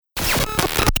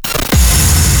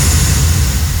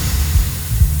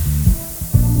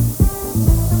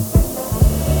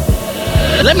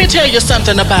tell you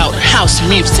something about house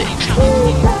music.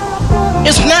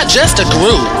 It's not just a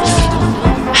groove.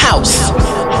 House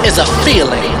is a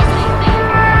feeling.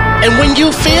 And when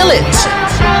you feel it,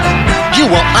 you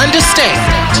will understand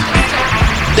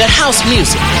that house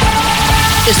music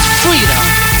is freedom.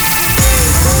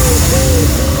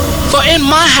 For in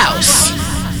my house,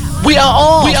 we are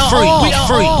all free.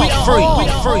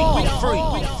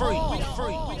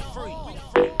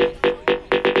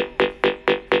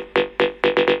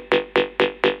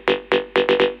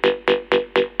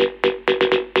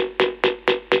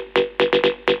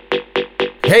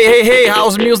 Hey,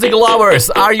 house music lovers!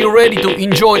 Are you ready to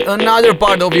enjoy another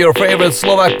part of your favorite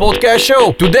Slovak podcast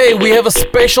show? Today we have a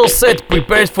special set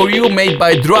prepared for you made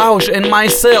by Drahosh and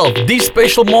myself. This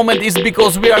special moment is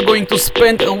because we are going to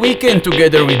spend a weekend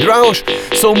together with Drahosh,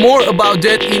 so more about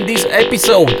that in this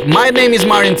episode. My name is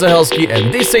Cehelsky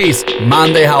and this is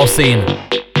Monday Housin.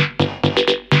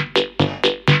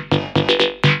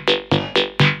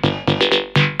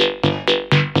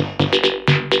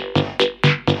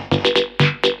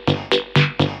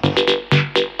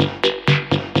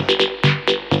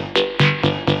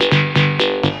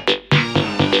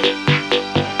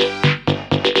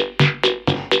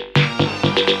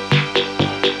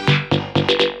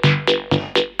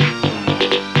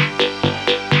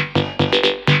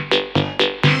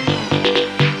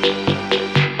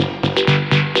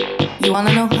 You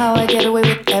wanna know how I get away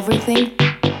with everything?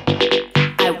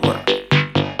 I work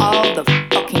all the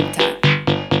fucking time.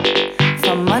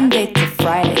 From Monday to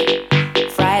Friday,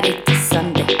 Friday to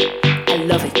Sunday. I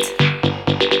love it.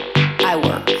 I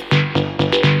work.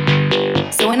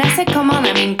 So when I say come on,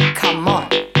 I mean come on.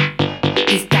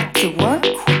 You've got to work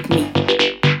with me.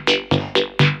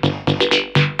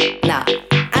 Nah,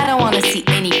 I don't wanna see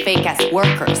any fake ass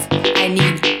workers. I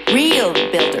need real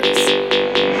builders.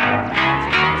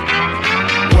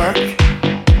 Work it.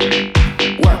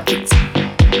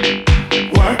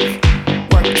 Work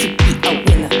to be a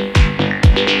winner.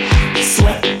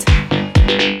 Sweat,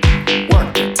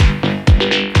 work it.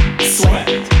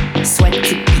 Sweat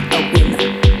to be a winner.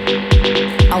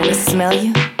 I wanna smell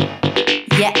you.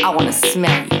 Yeah, I wanna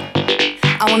smell you.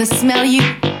 I wanna smell you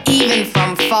even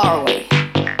from far away.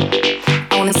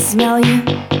 I wanna smell you.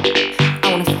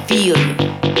 I wanna feel you.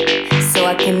 So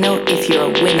I can know if you're a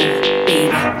winner,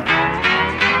 baby.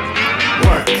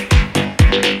 Work it.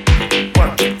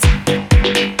 Work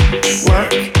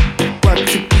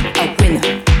to be a winner.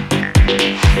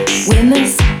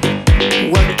 Winners,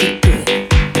 work it good.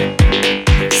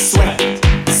 Sweat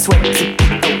to be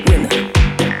a winner.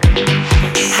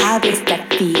 How does that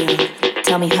feel?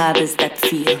 Tell me, how does that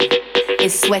feel?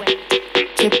 Is sweat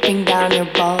dripping down your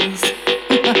balls?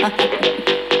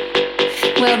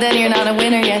 Well, then you're not a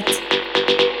winner yet.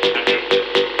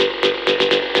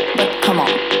 But come on.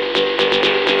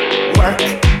 Work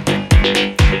it.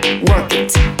 Work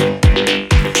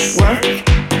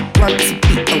to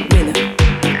be a winner.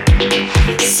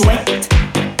 Sweat,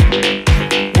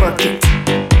 work it.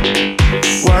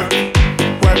 Work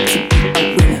to be a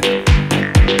winner.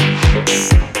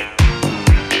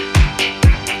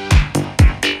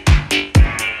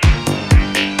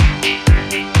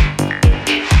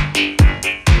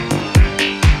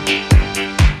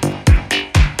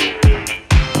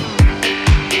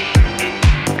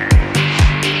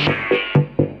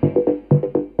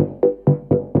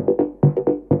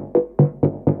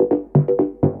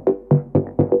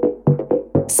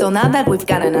 So now that we've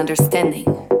got an understanding,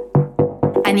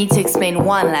 I need to explain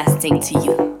one last thing to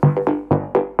you.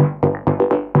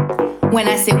 When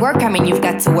I say work, I mean you've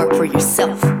got to work for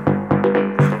yourself.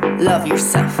 Love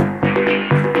yourself.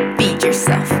 Feed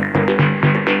yourself.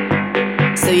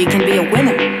 So you can be a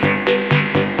winner.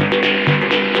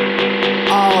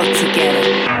 All together.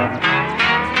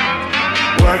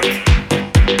 Work it.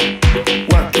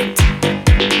 Work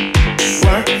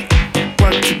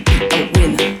to be a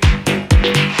winner.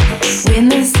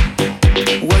 Winners,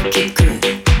 work it good.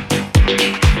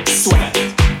 Sweat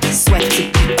to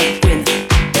be a winner.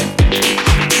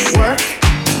 Work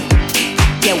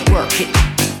it.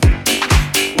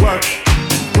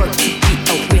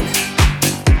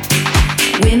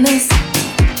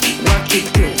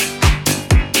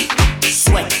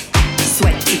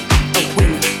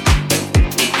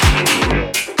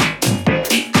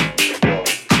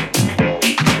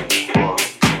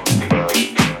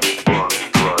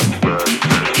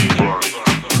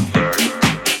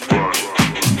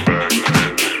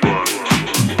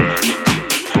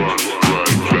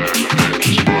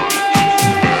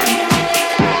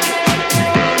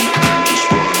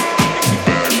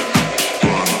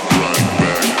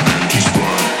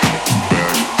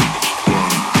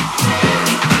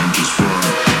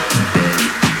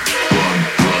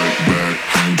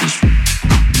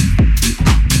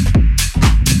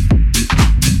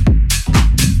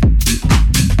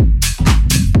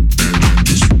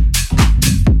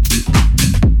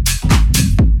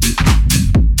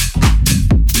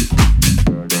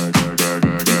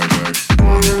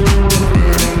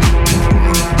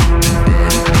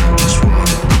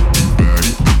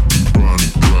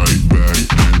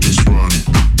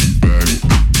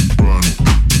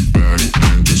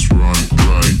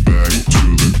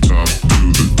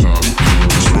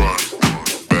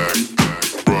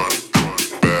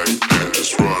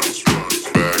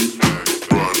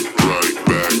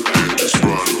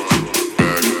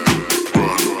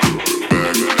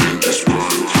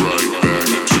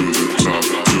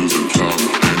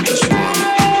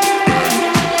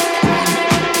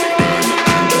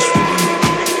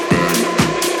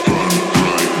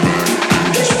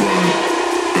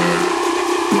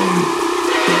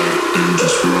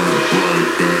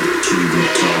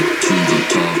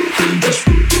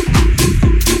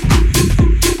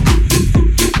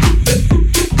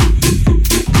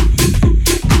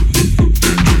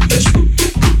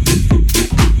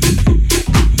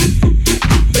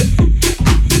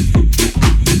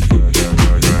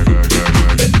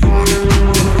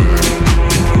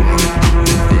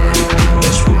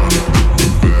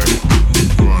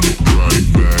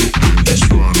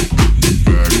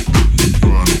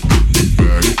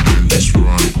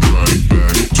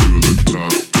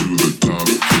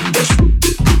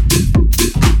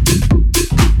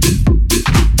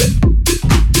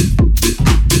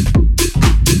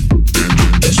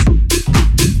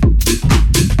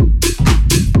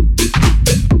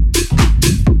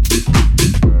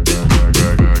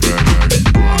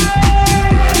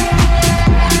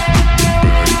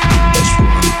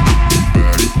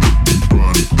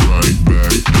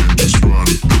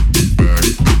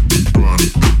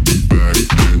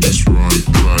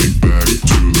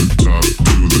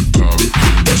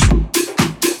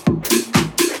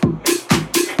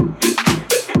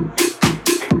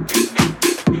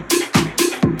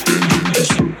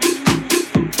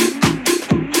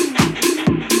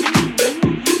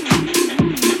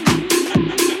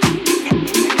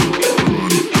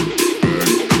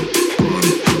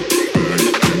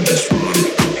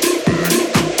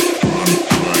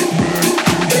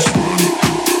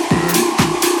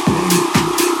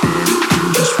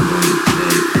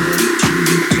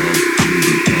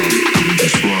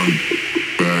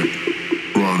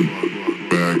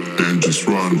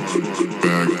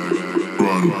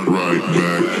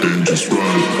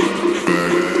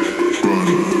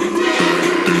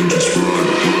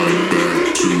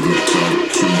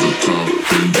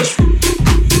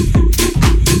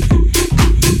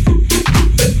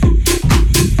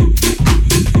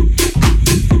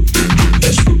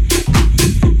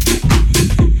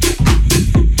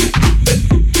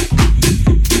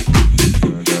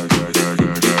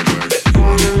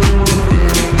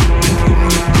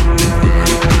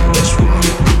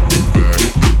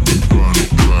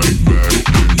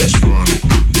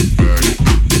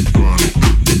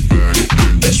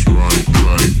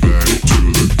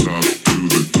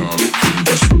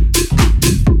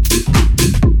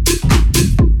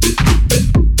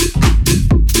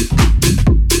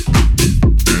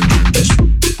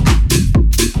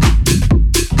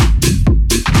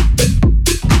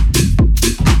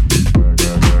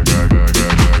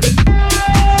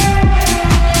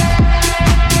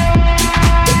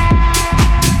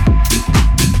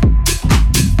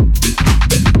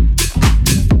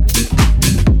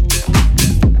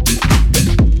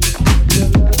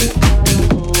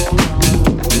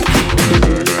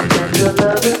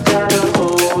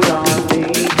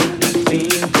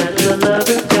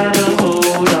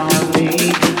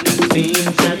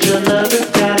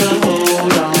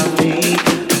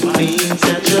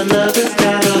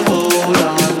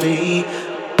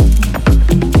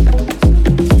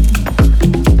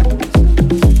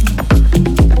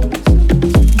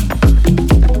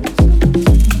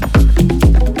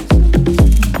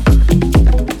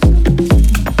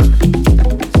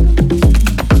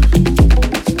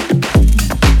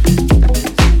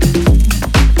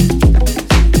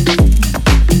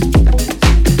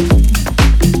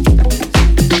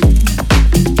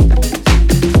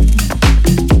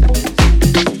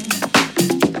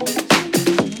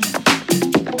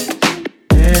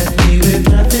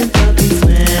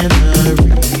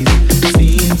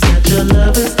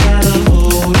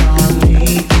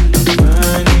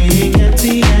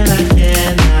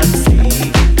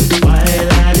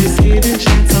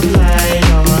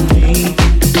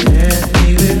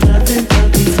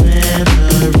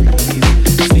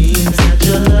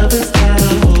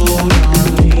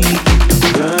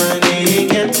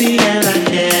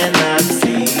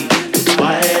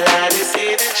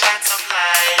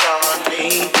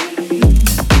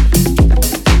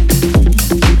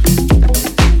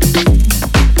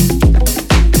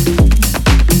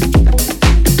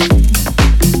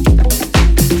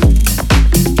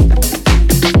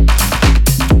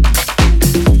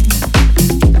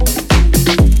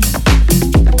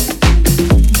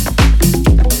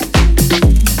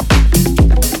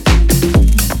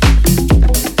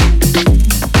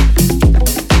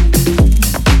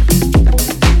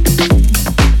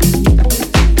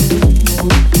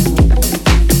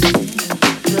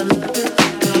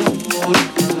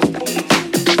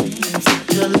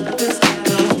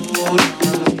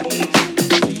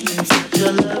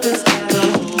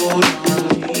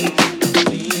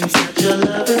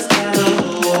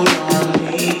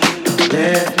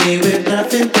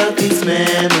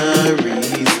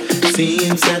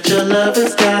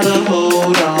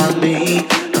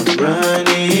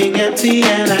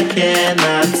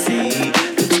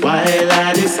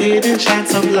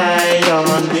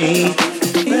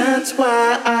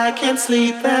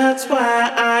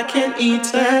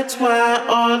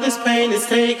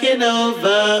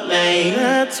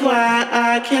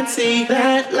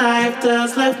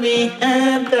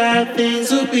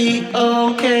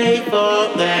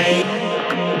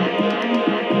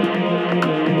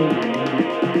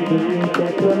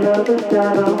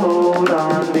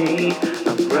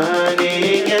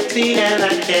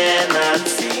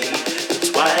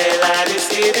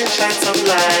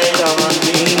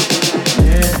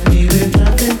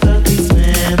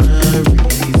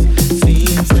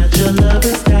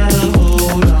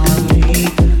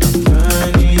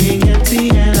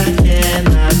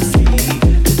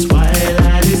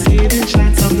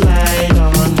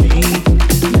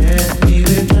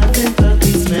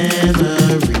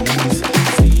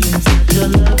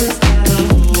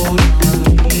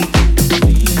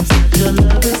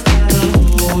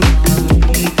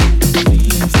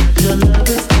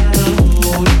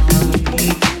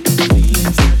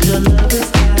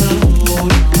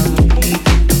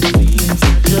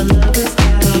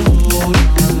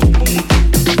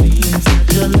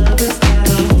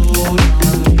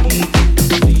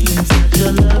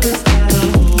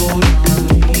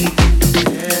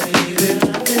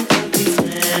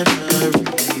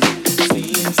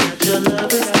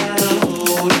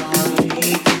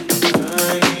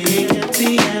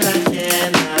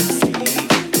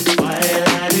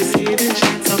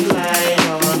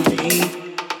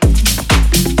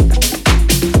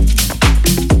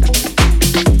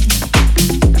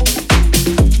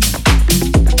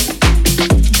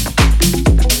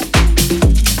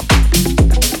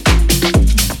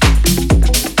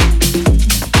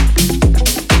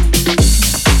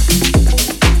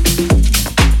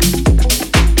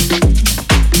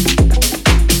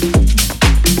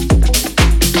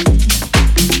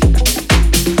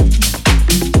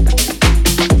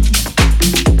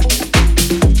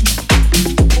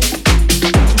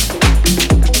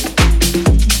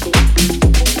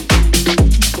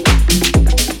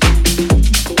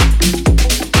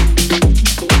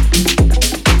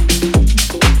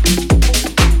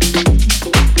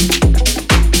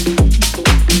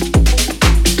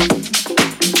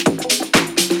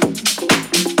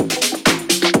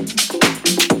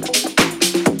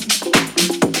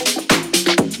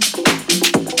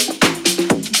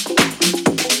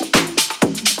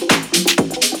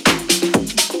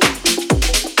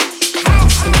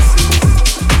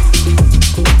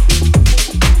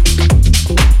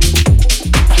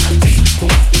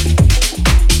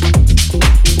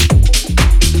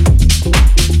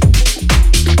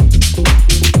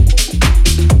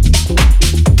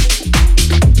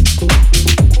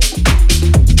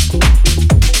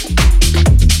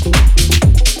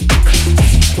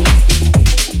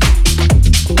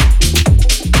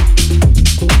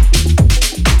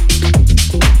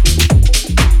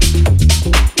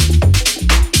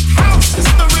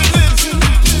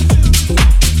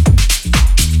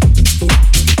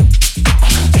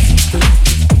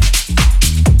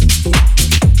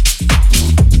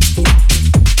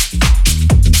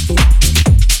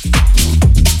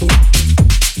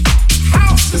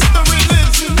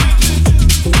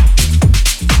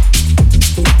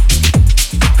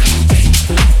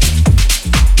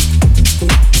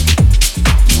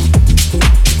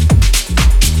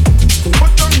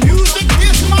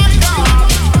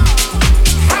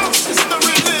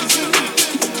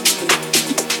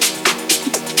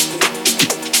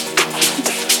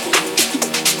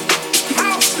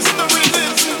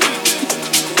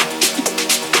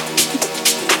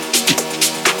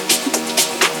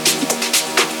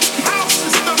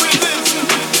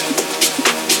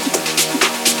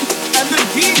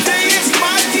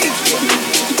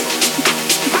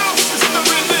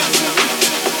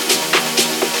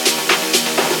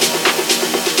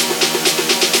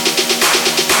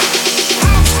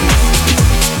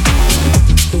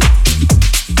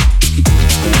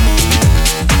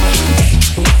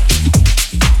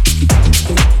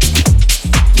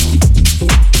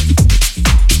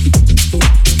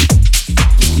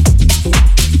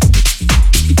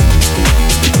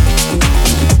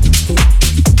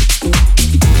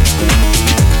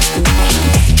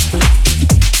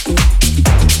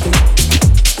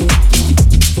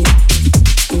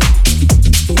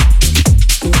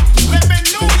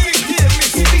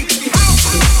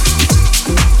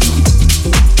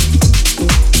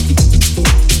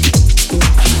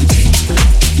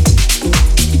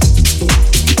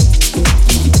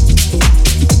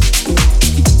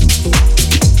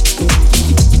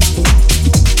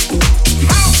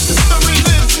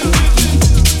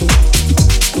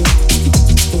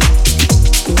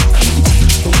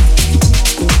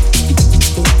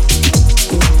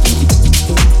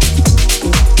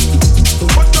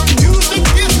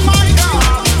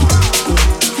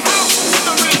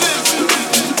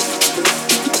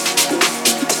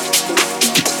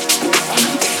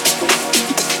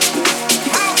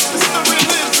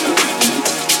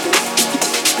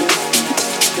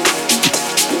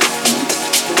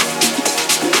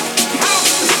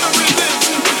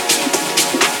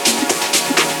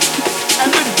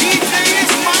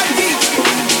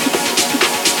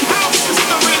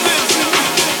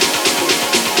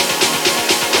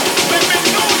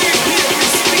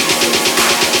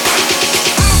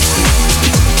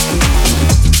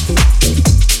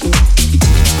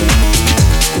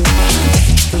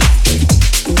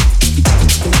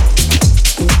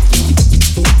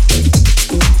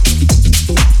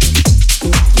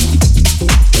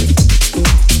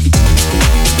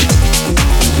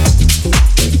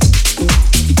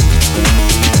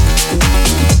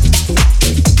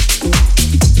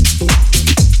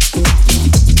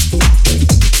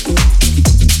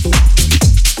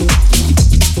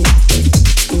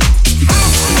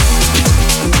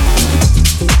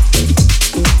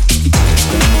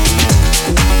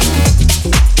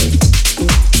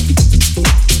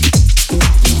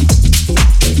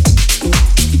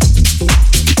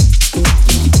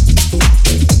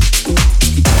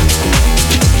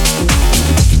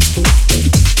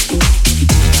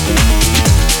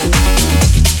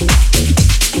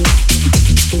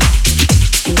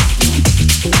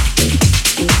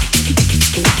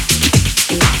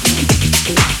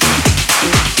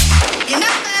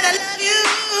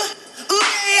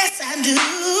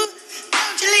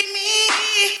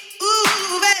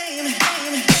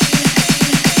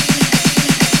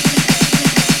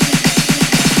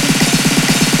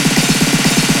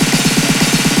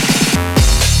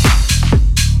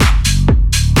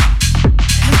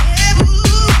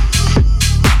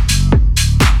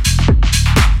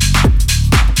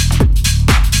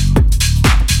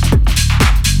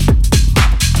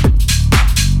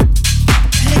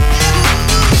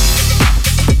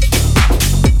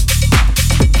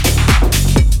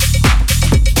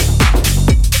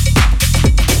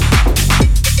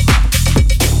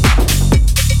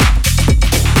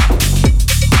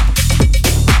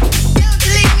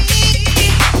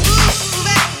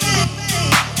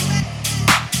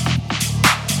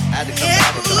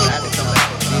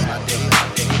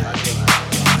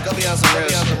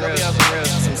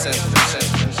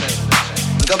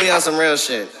 Gonna be on some real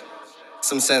shit.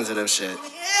 Some sensitive shit. You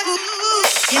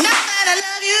know that I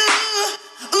love you.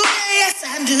 Ooh, yes,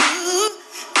 I do.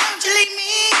 Don't you leave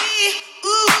me.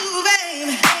 Ooh,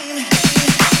 baby.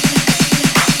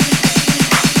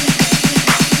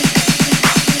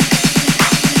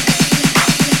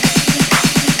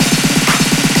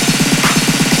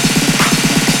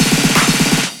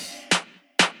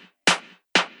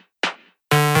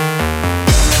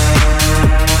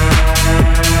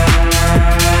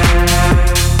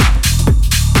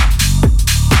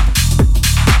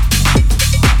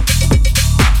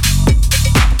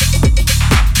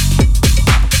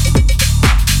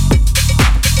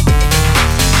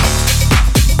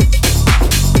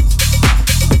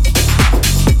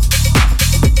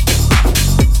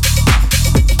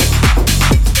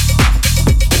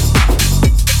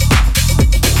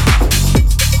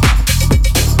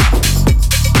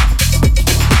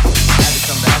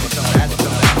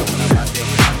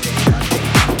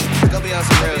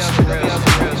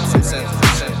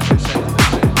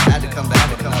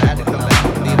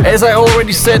 As I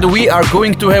already said, we are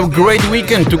going to have a great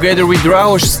weekend together with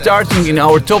Drahosh, starting in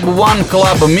our top 1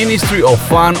 club Ministry of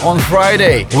Fun on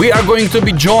Friday. We are going to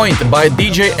be joined by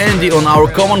DJ Andy on our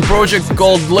common project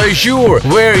called Leisure,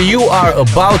 where you are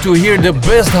about to hear the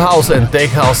best house and tech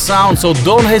house sound, so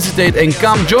don't hesitate and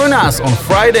come join us on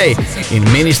Friday in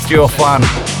Ministry of Fun.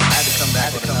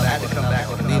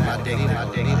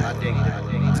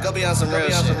 Go be on some real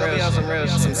shit,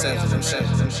 some sensitive shit.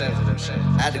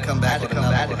 I had to come back with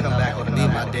need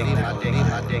my dick.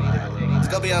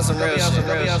 Go be on some real shit, some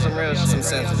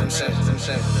sensitive shit.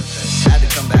 I had to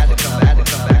come back with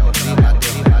need my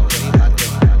dick.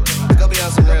 Go be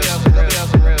on some real shit,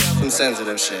 some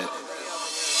sensitive shit.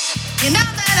 You know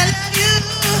that I love you.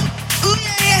 Ooh,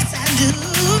 yeah, yes, I do.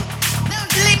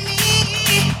 Don't you leave me.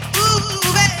 Ooh,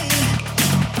 babe.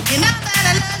 You know that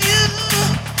I love you.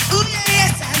 Ooh, yeah,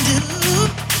 yes, I do.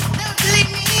 Don't you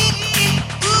leave me.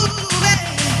 Ooh,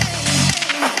 babe.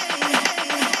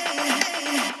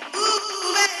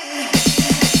 Ooh, babe.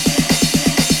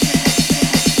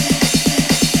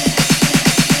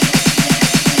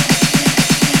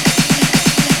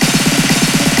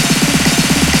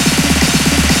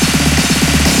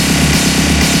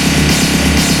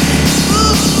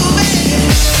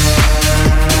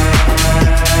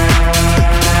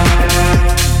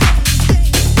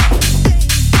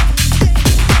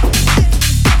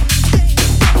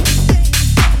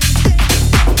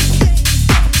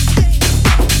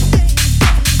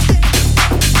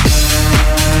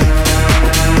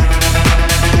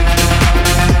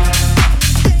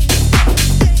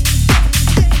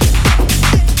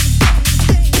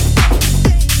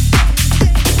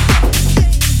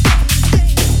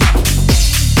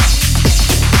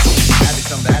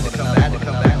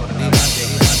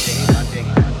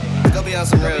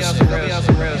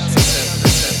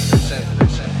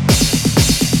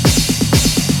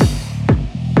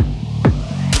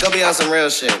 Some real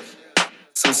shit,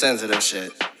 some sensitive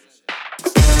shit.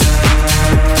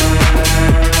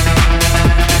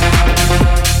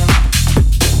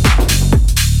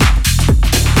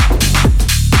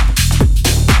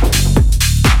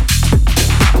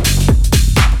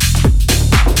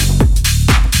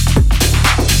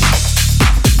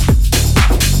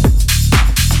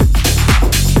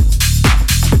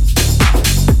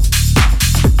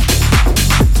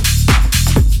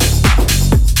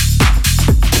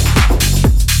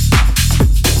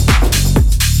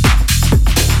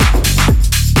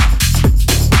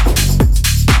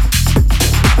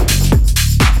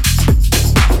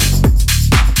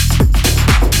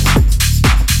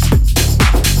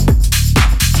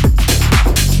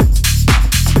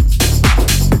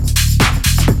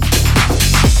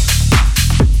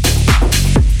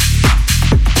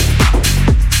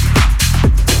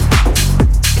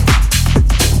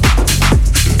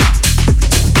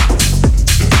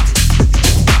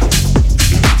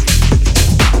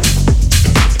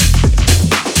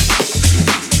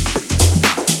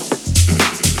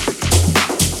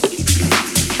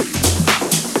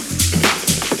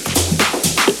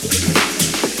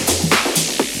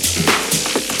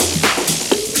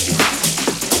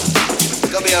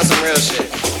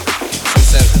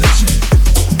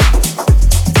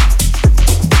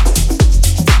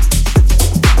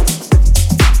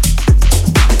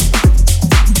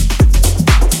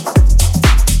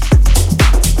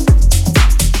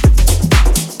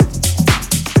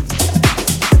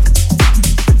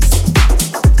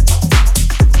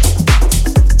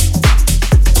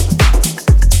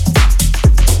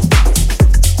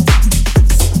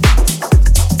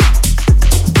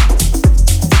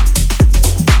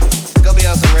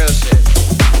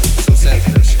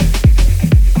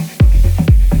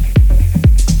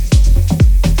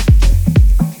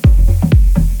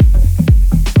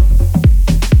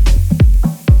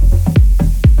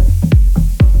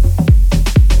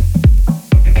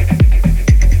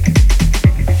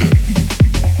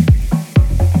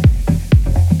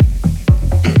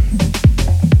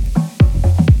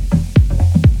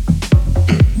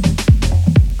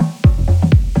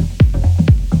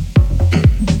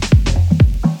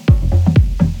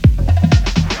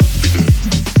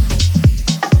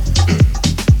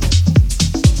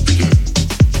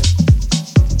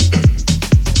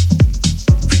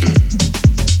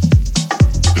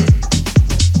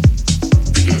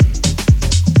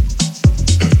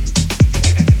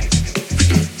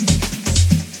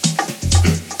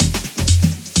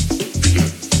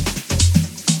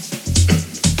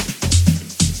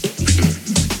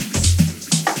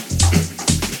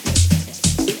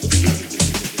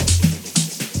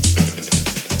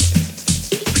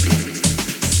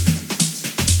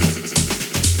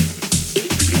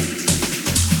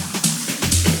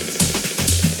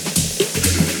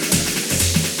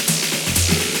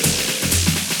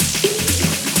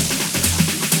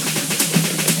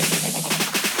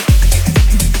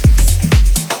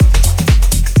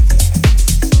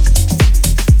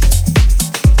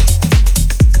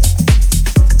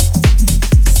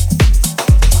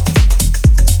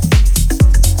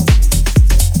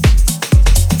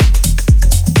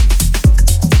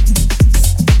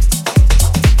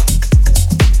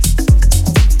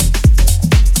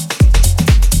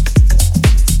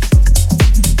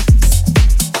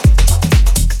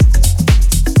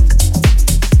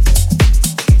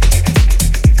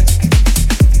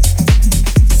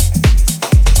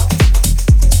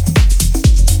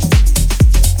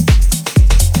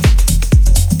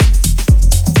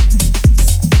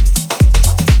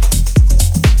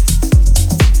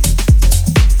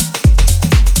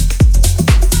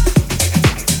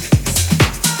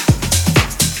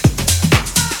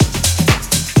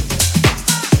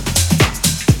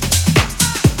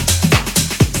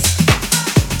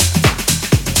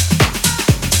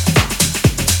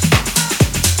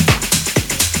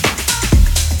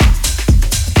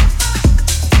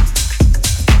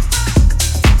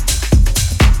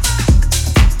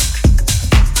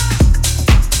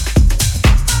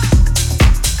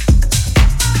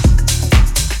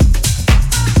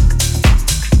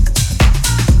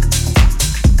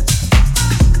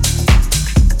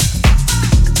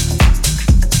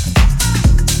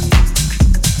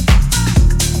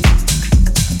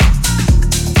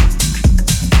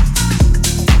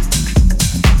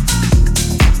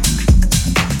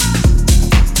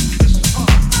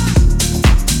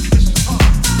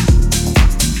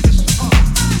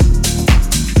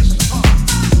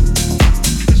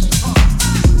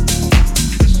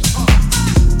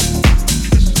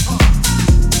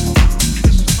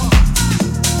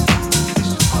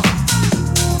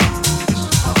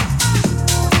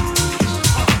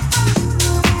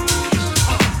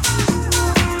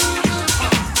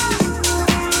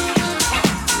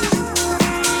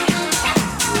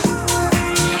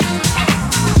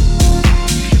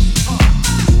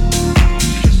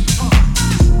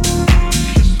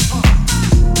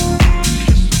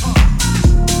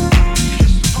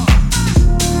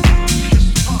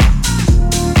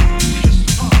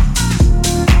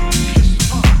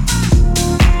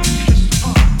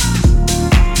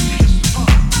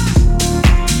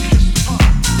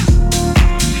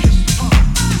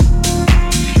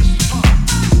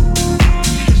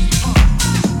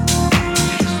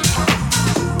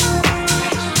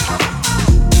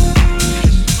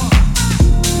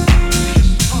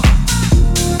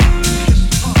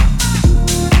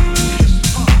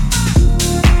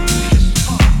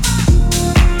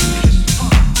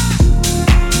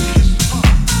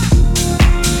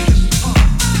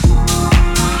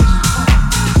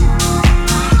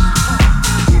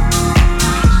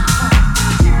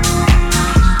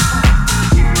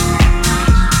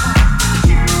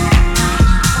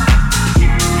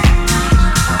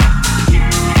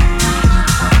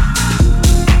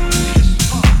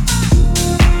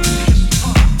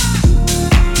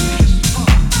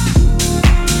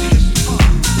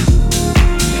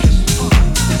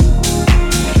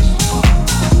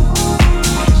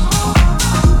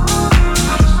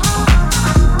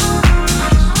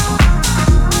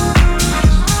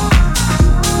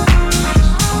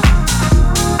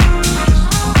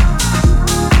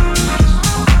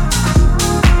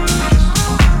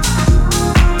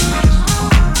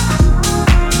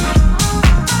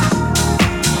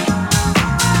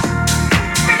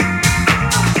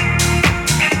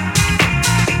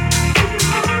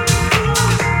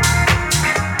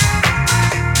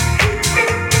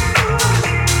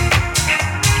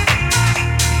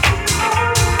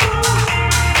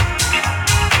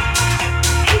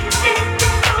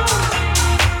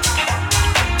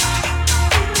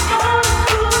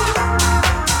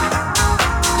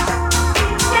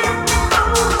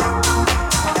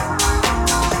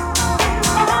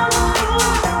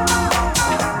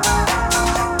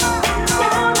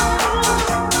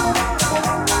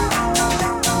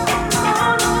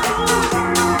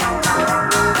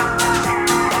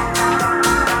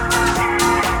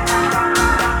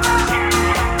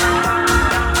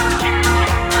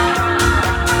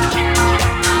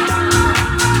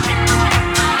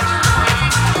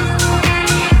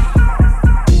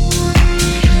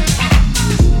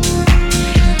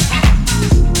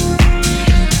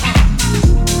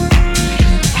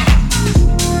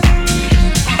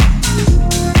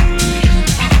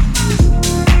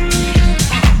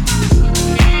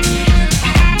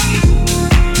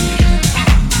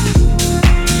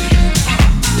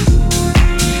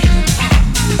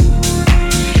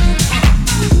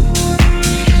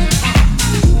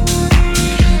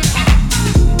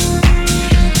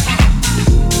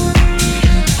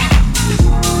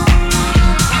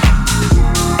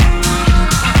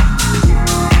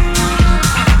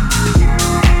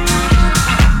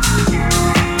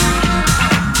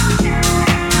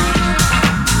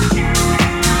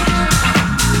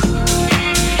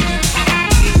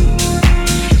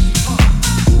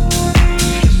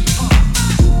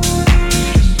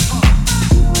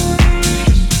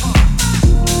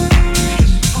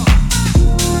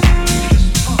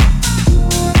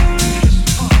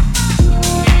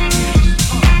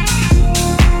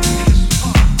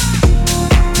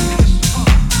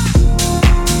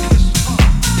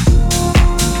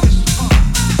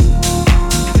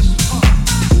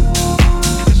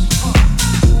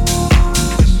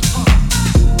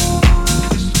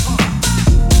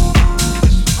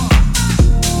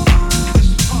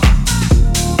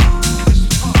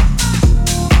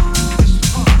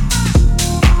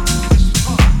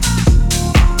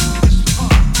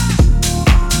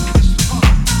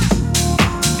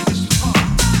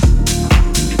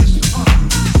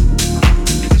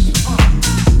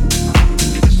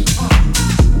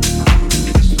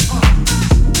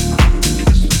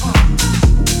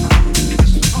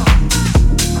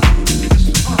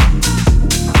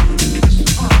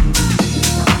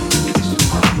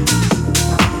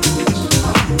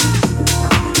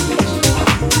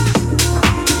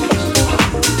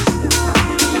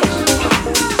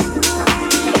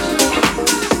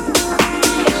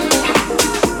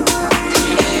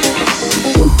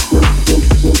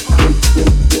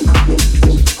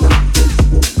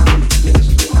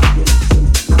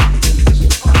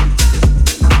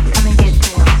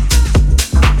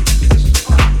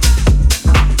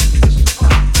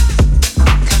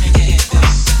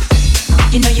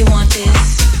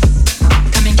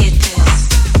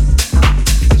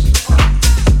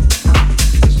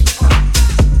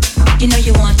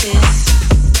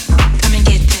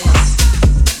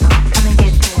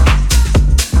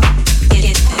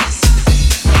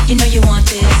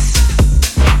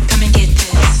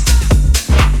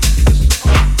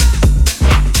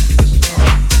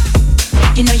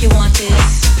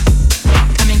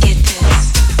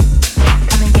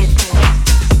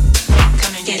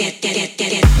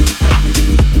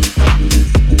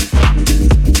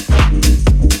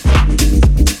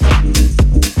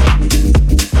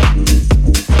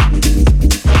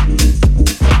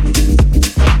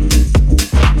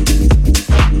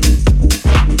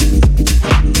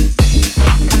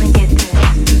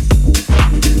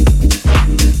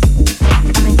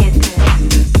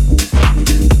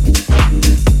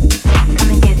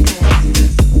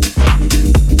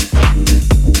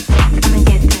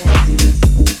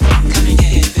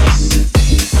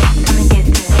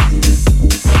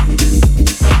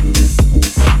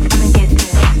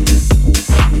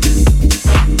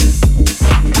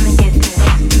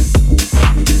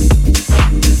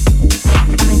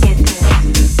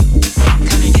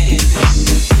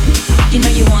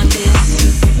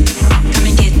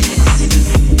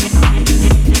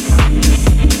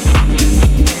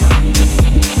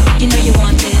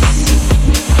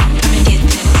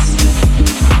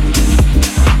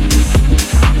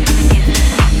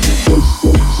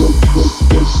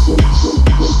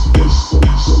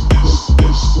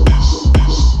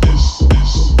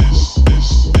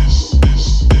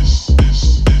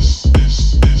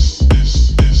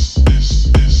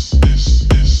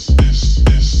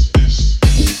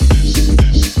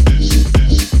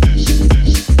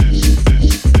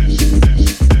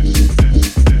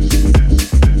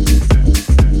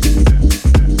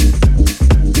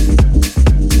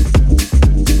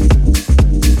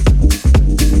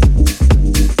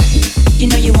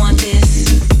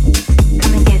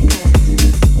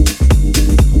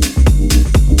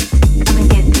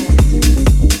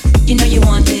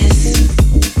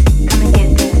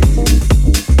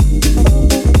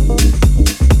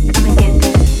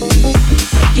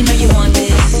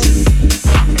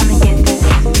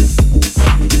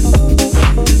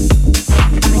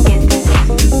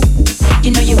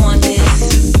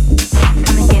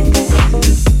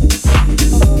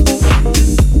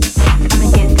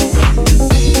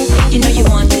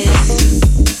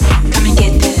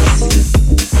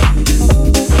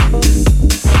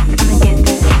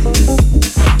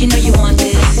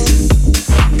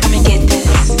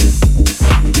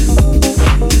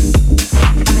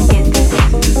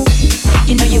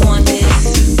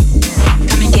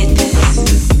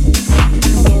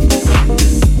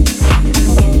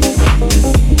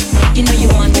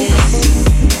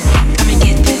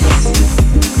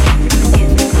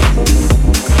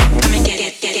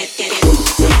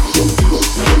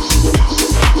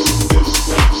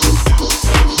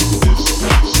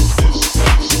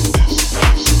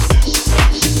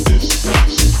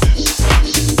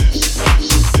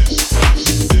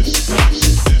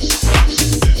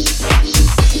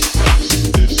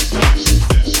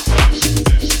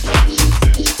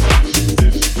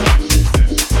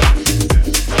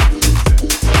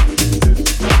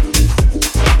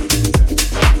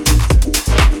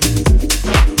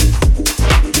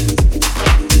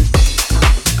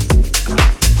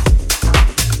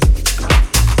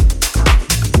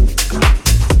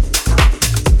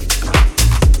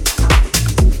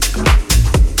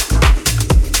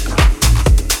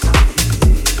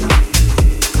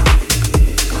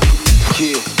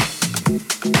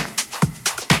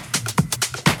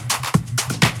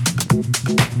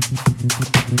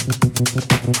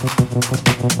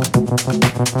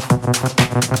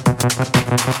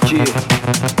 Yeah,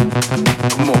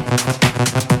 come on.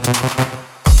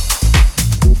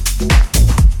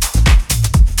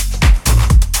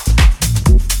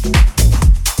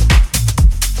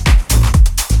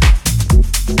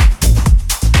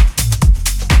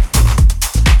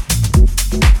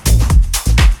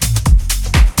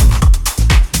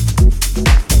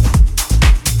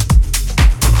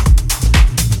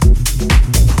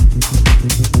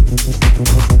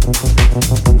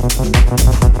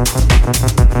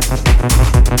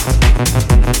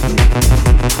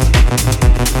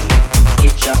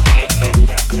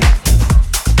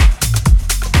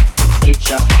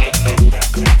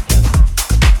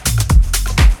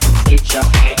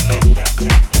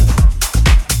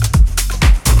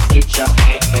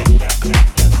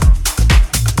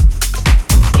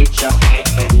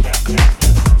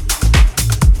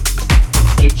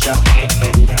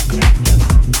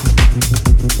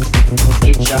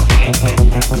 Get your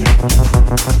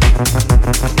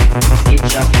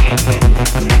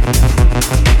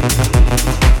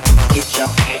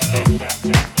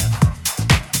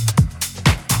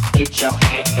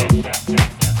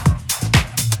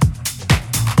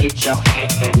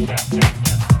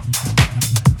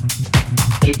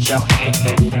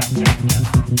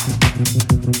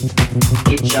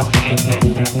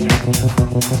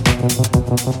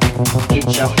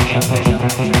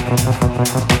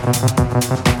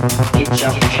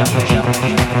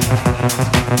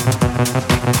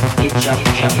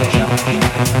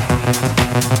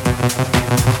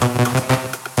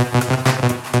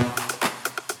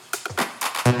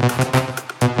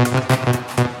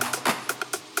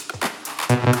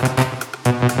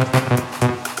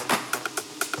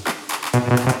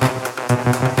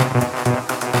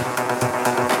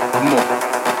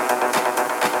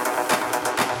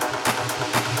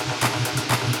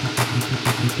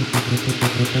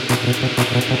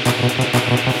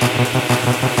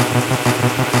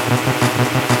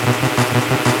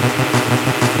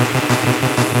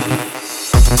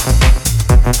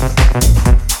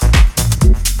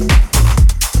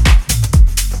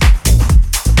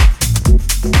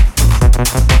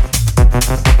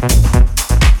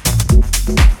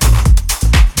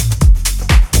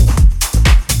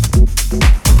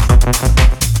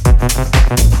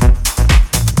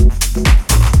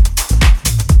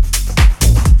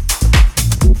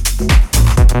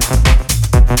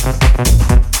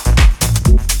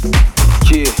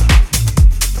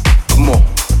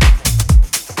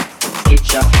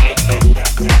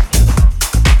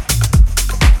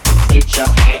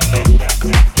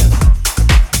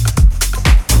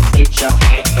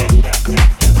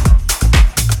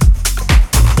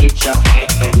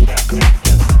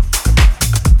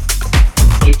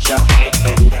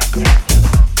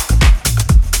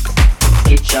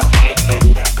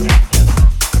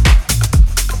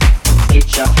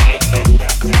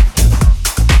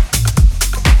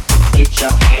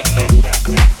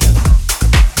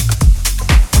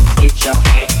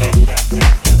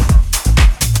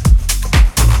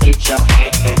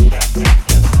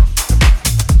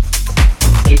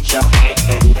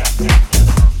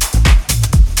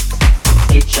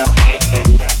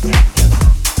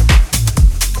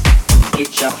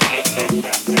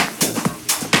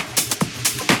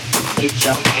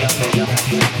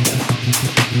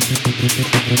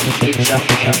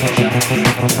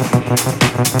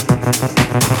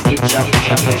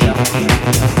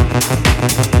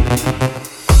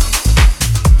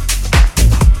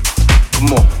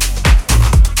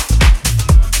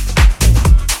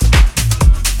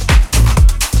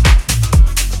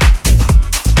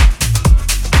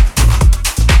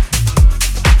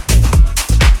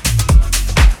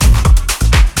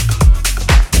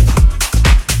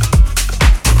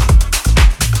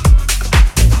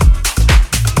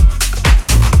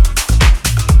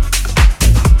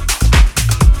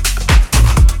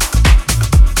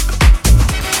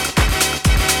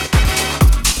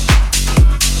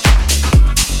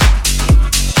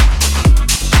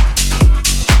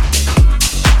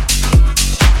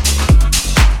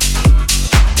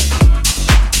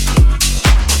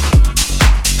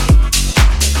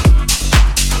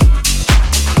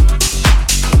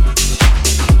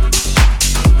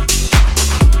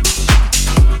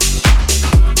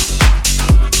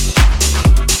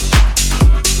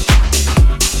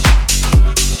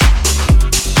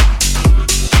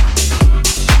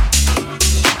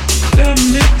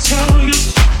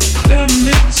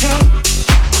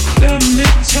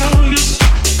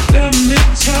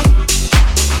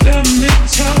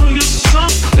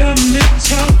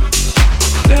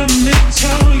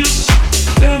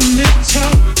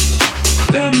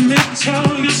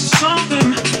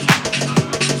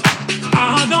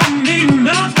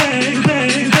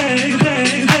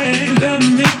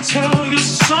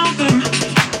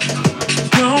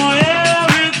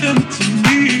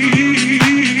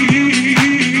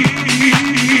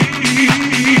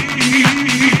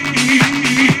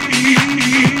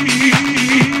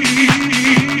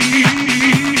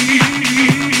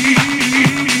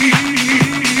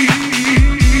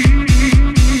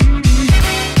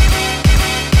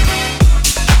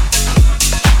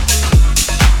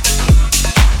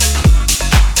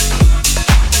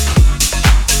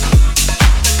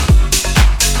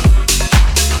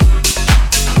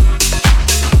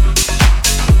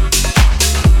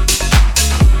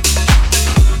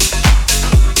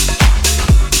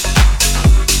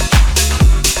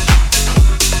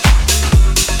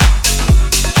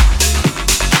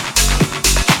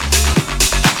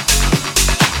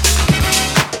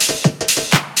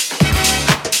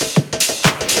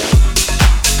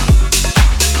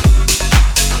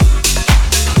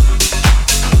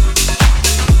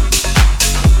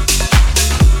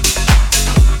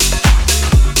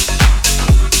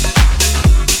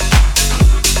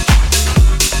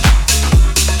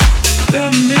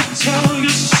Let me tell you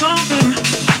something.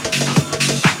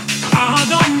 I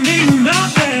don't need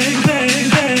nothing. Let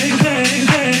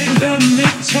me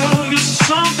tell you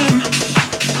something.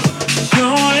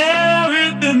 You're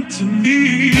everything to me.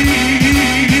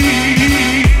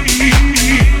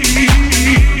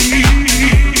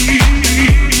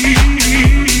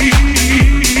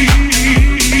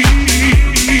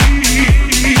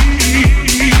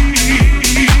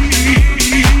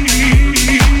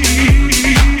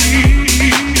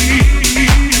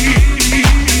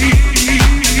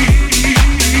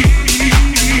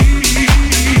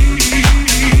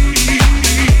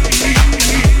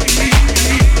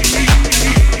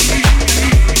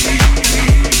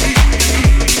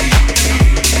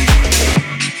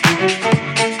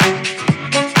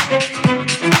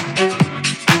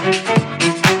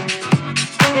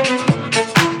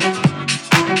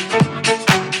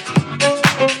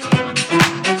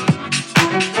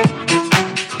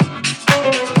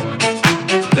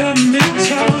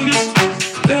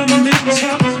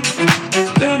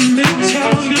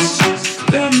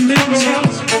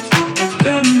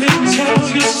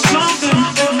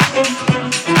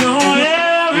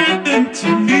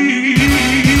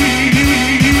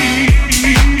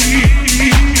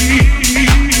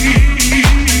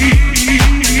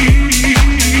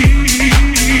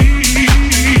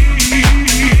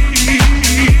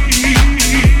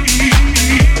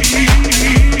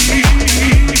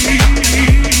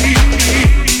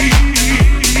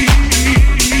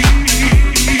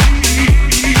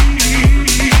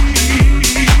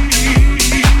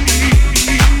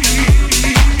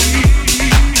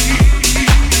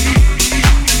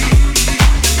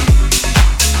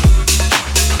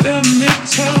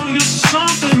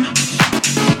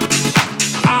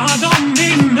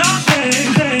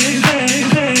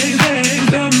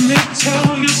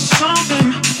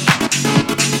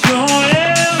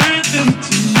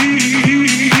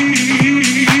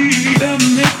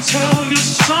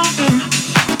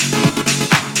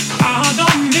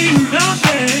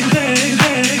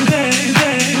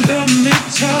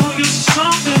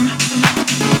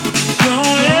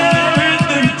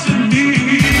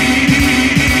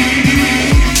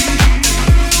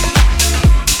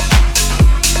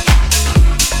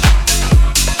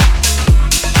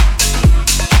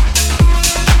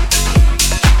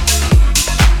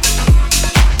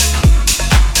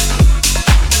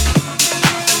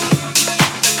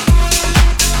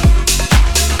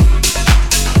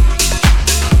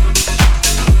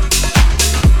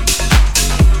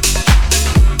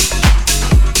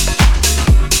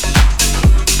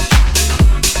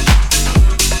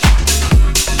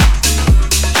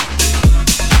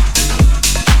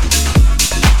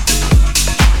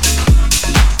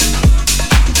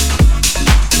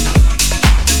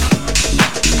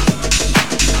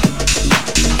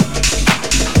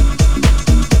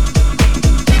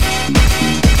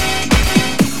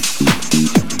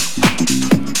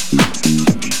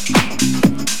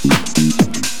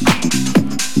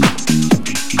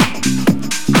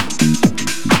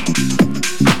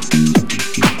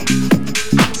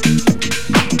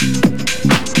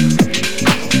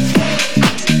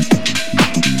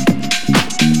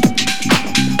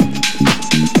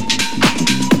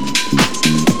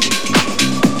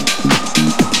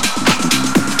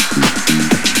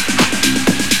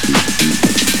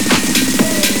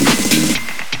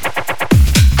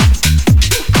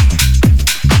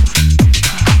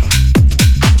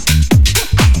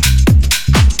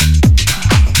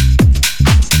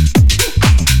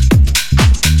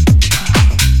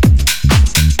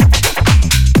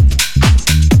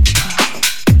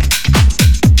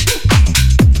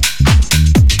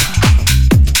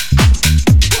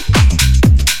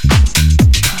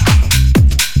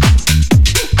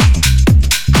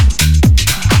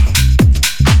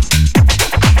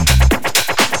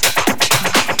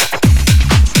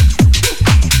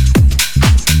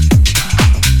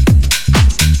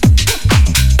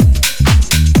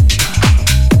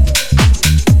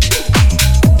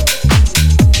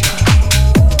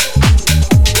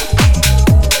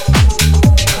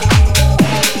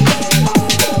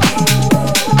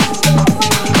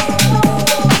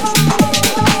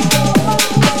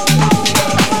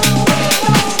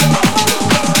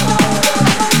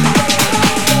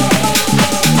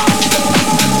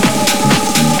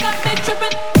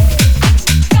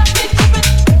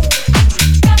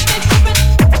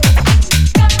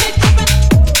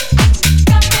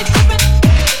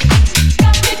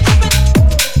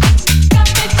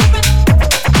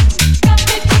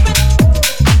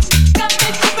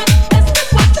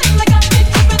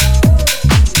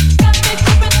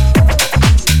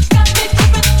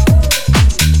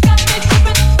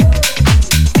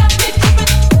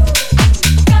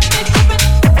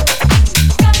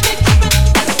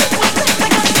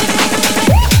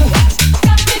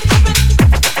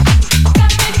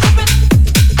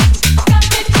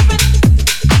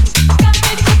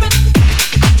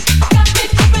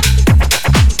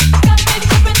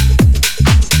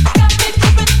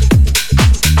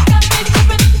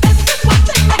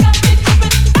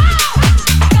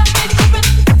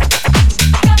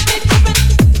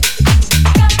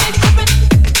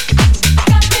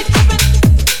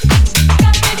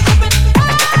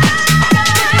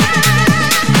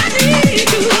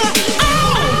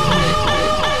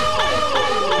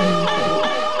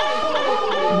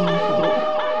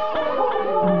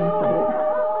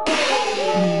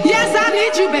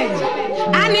 need you, baby.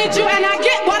 I need you and I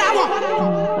get what I want.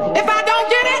 If I don't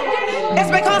get it,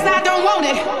 it's because I don't want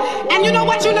it. And you know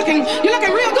what? You're looking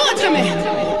real good to me.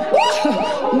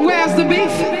 Woo! Where's the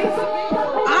beef?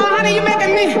 Honey, you make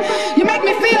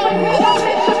me feel.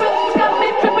 Got me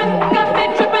tripping, got me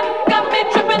tripping, got me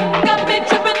tripping, got me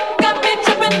tripping, got me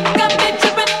tripping, got me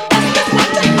tripping. That's just one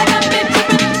thing that got me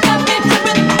tripping, got me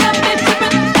tripping, got me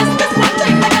tripping. That's just one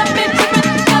thing that got me tripping,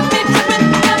 got me tripping,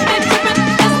 got me tripping.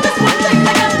 That's just one thing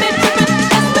that got me tripping,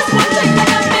 that's just one thing that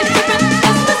got me tripping,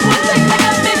 that's just one thing that got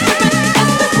me tripping,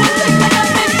 that's just one thing that got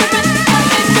me tripping, got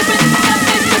me tripping, got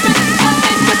me tripping, got me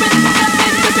tripping, got me tripping, got me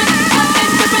tripping, got me tripping,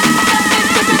 got me tripping, got me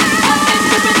tripping.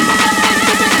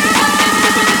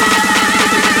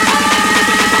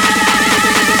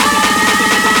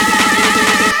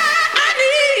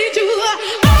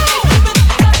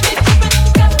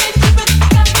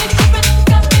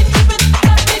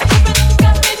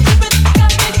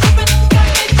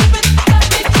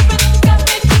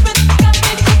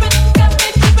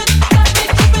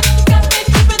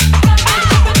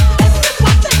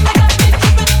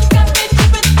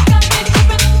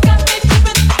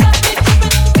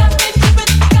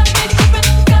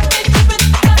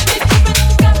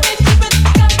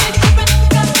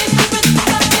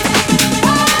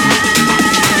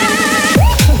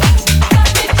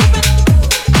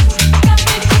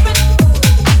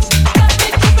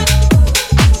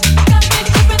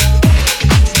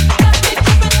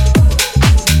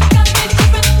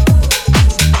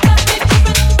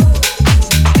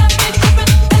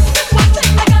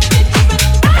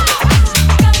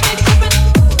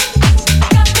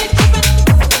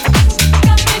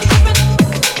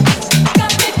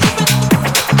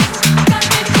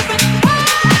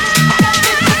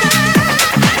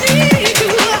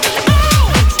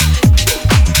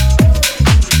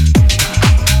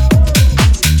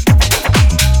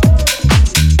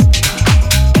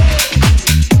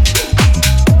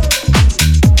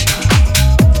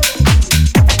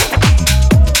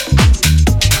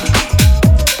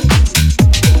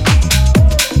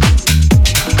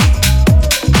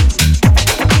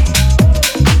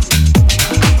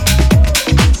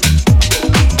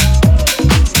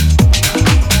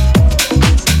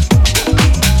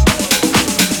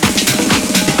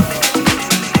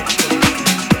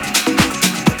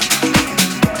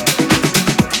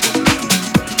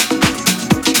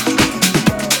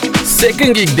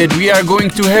 Second gig that we are going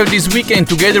to have this weekend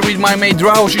together with my mate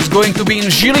Drahosh is going to be in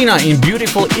Žilina in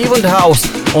beautiful event house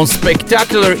on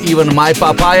spectacular event My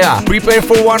Papaya. Prepare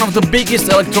for one of the biggest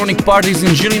electronic parties in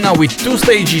Žilina with 2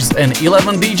 stages and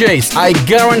 11 DJs. I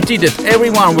guarantee that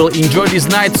everyone will enjoy this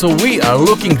night, so we are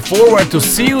looking forward to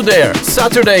see you there.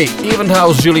 Saturday, event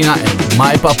house Žilina and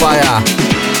My Papaya.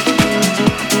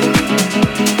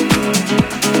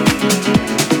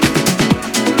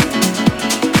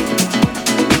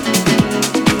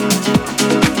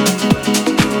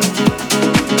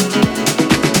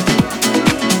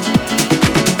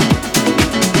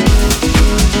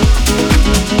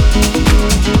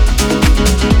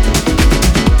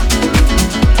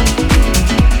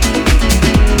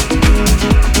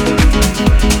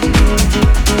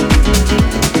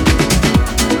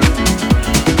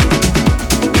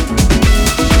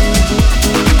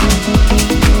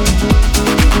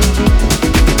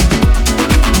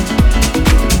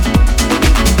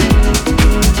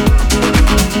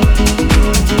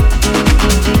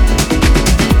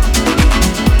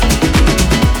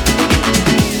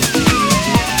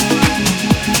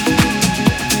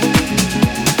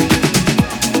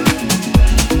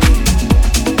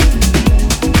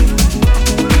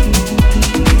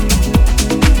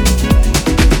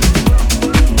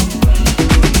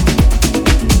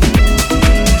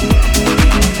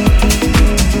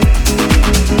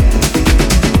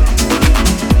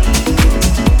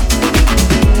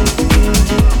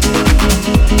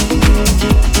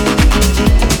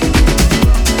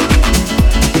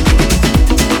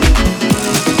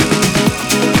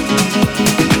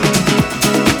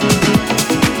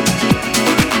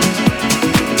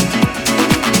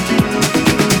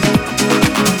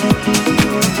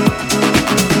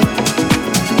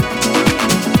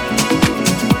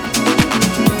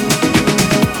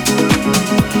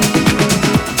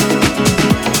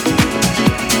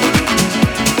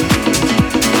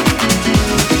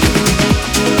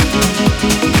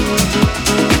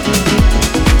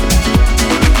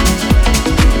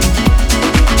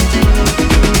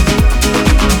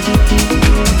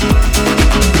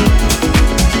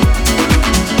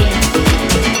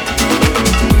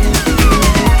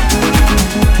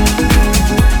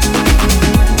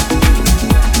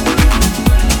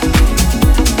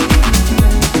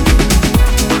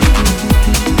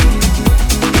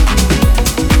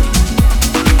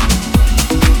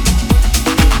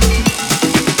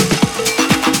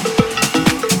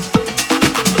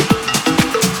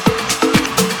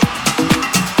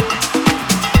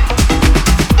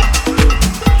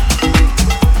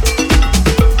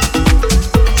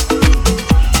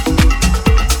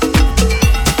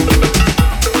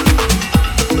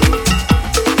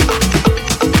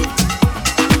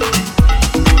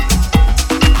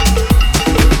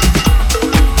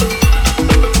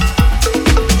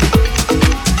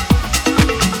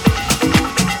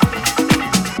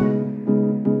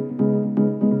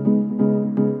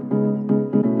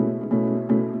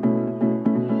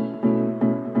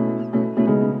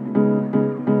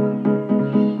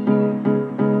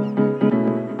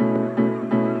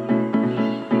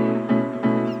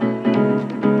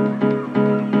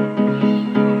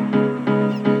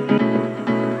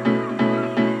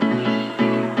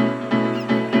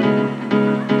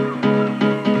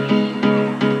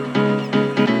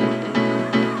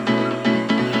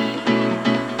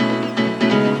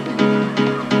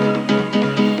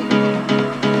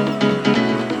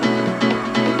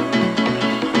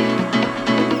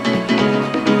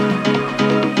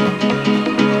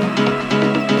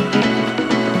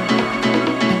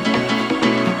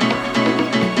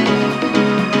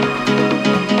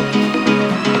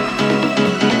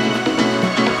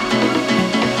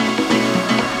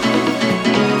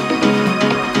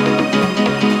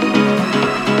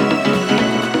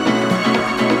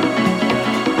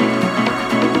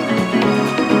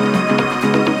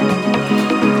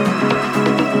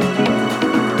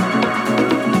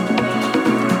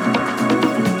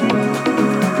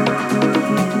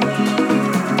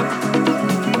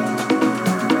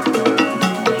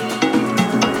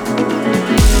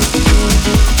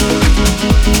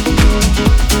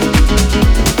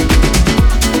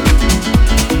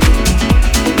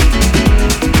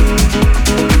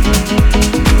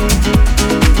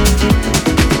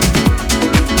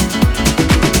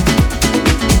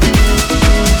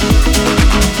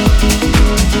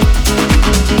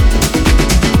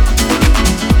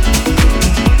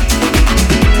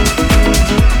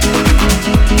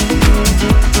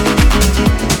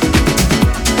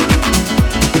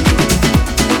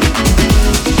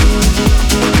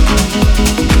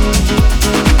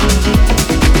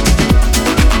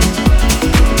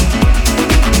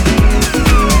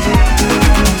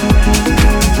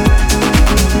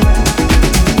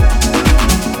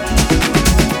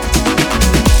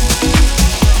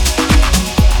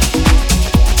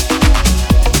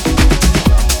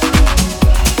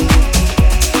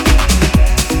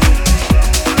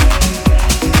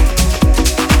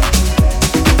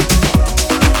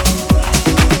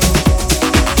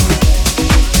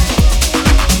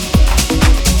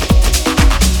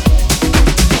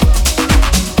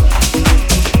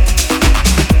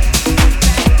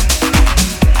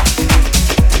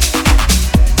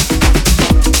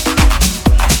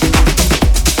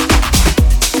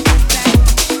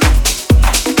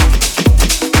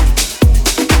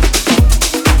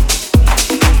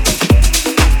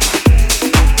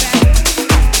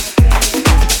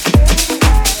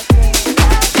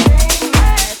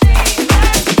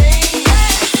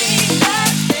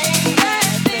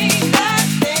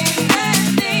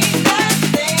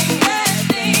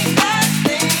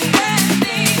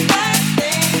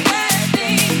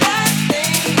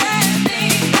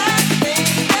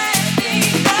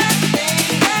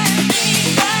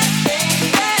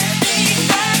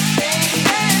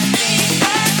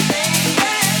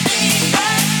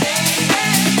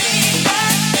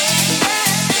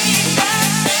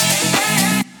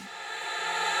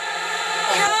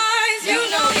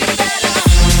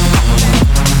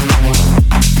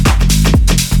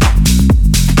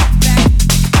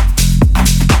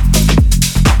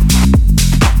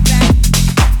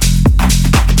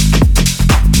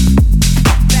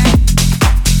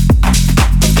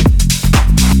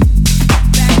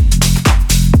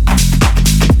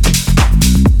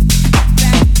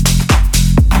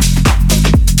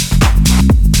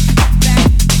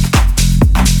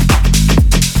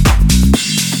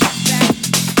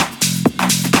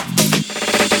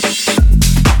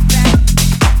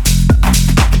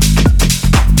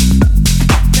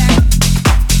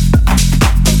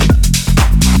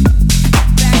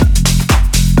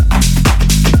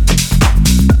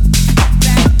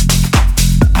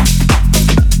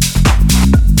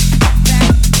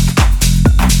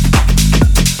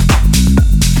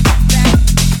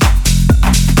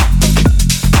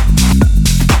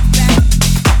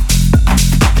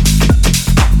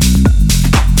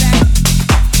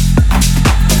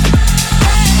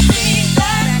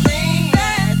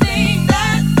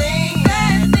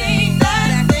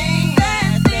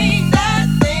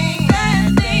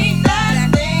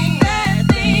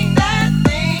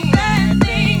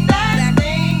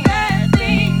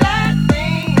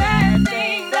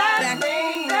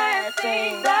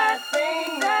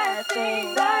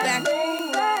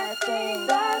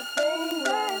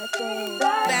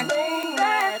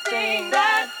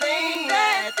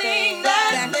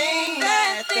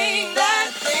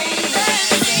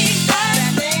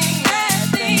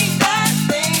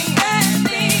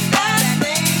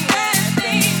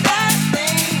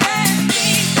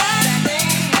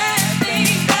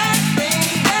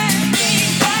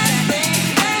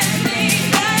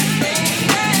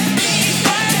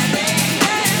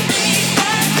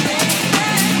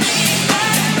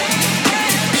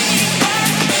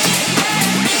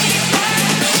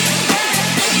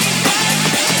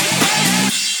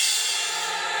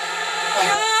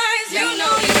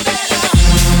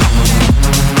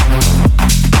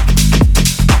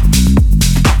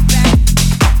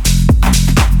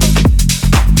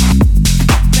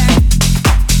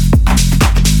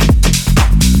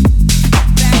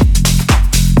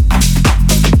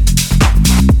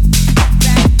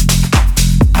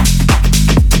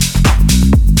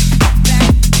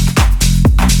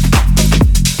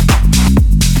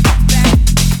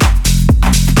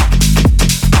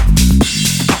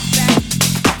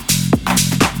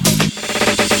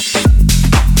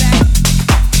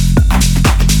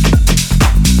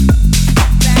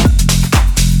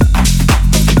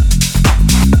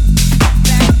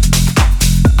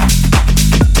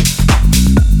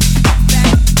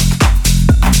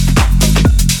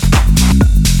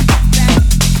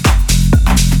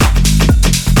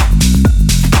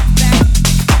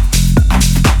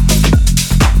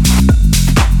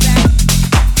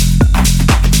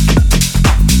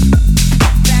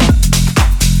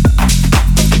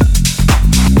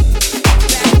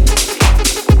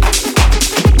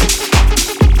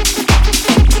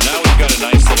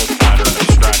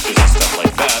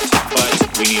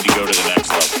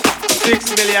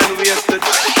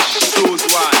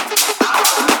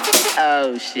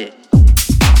 shit.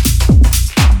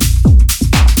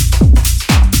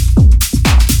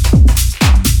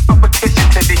 Competition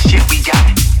to this shit we got.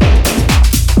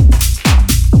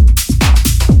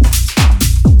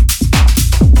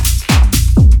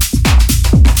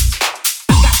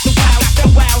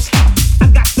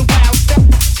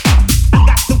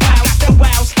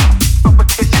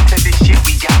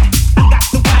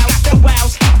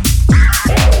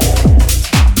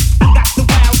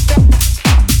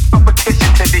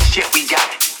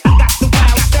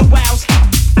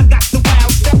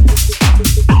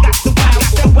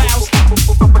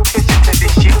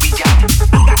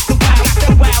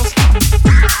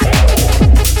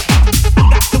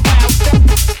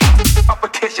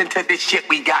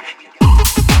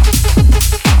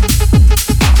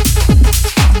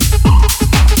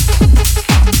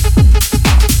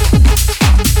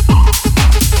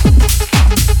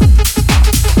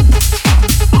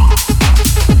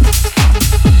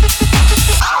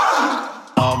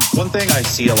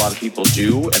 See a lot of people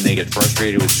do, and they get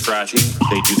frustrated with scratching.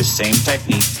 They do the same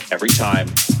technique every time,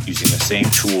 using the same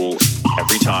tools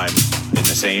every time, in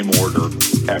the same order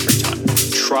every time.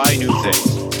 Try new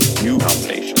things, new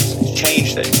combinations,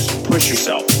 change things, push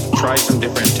yourself, try some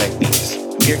different techniques,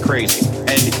 get crazy,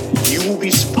 and you will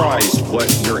be surprised what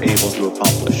you're able to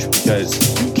accomplish, because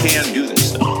you can do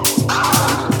this stuff.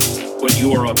 What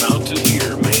you are about to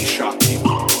hear may shock you.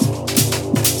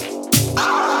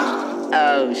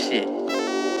 Oh shit.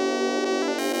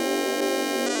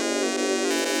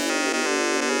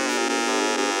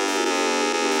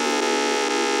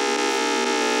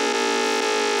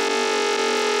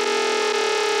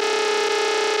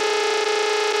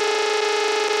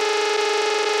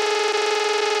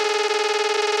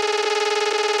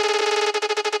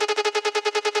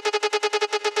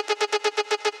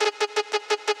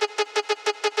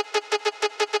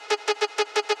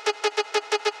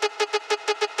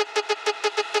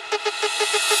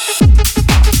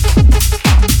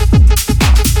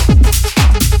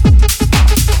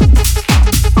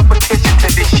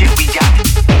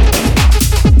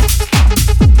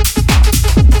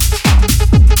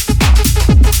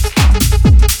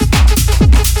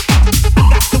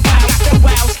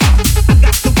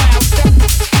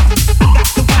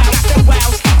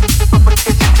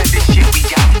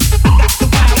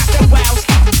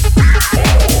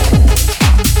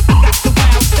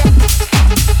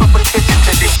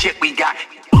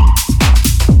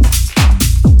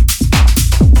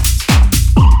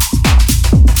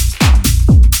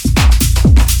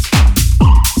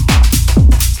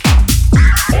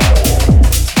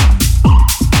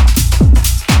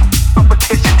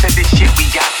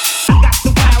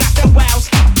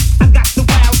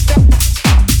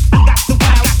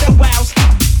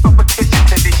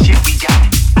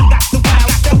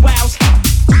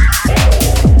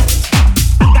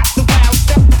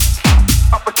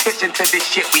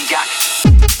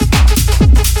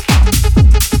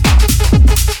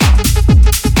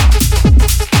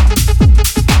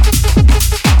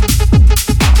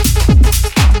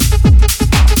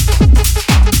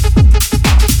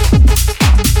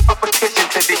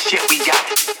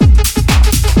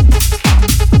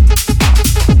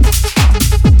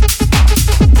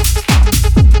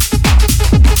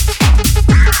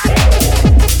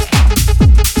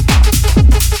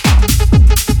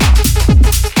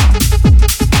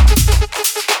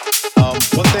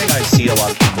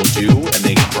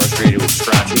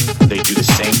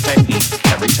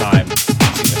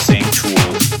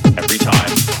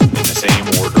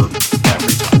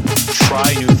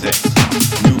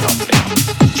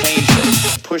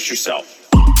 Yourself.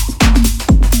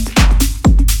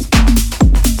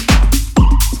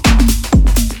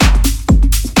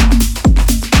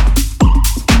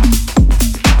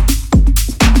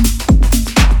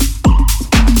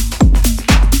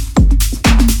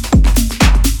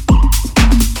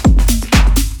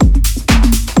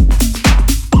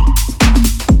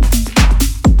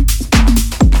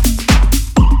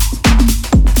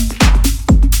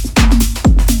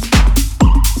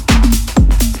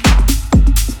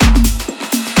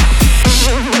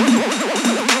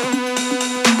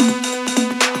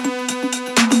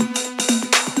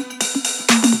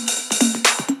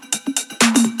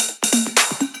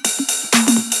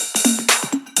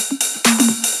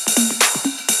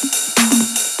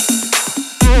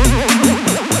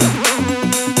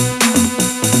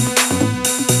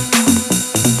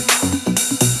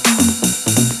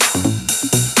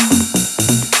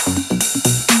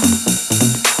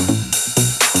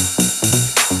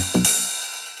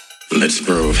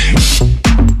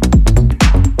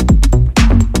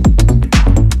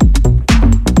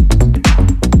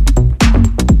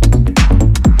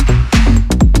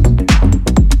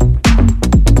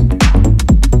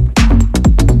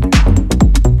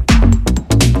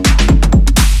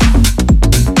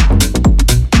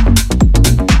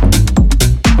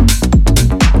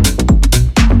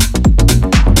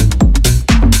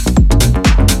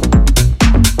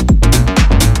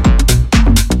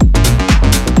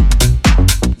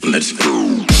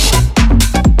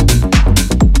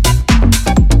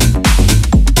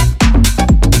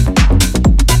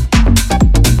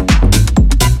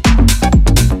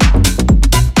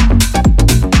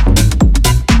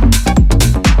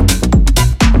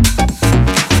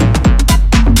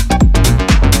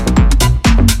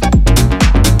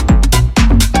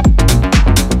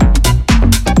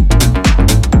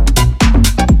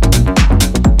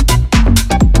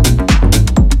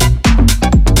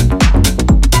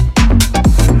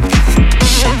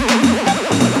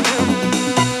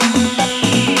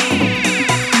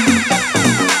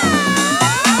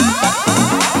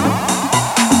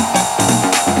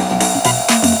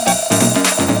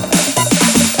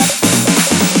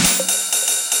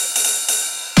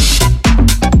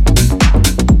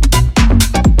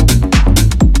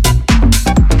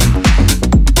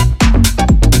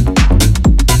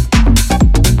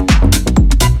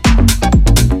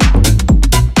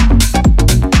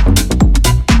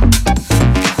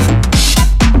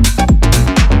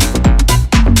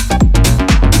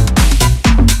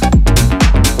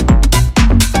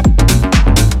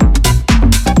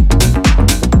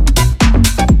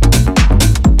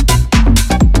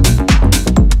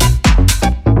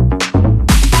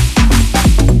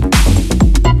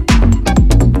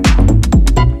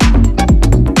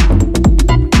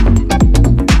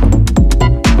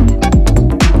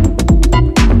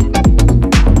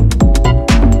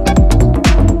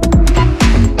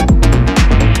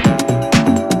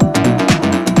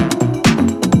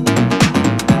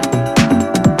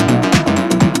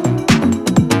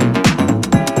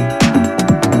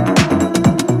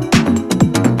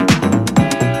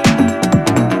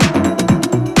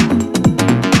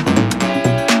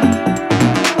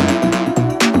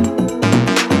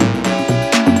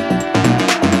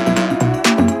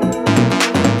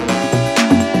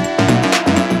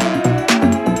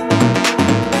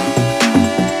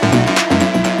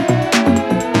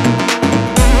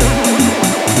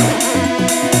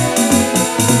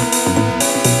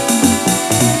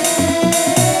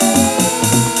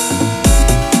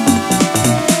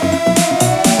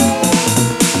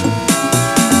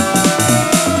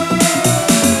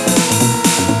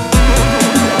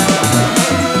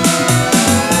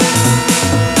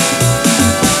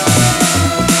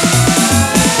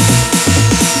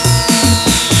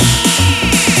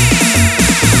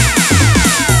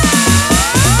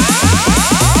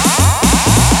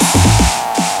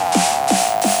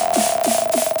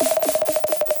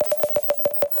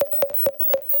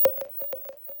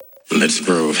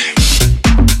 groove.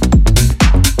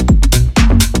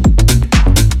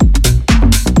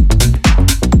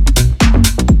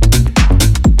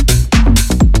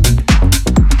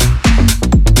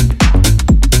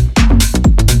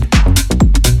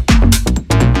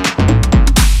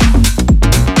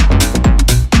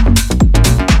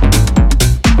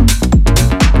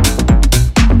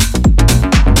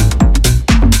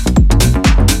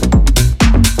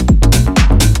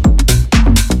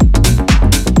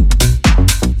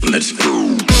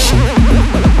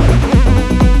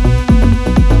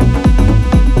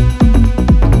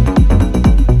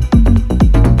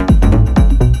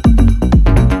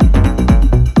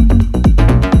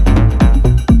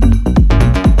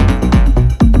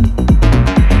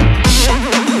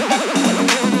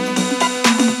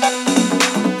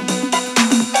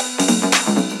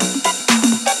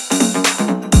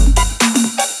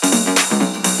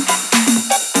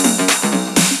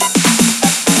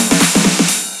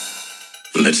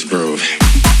 Let's groove.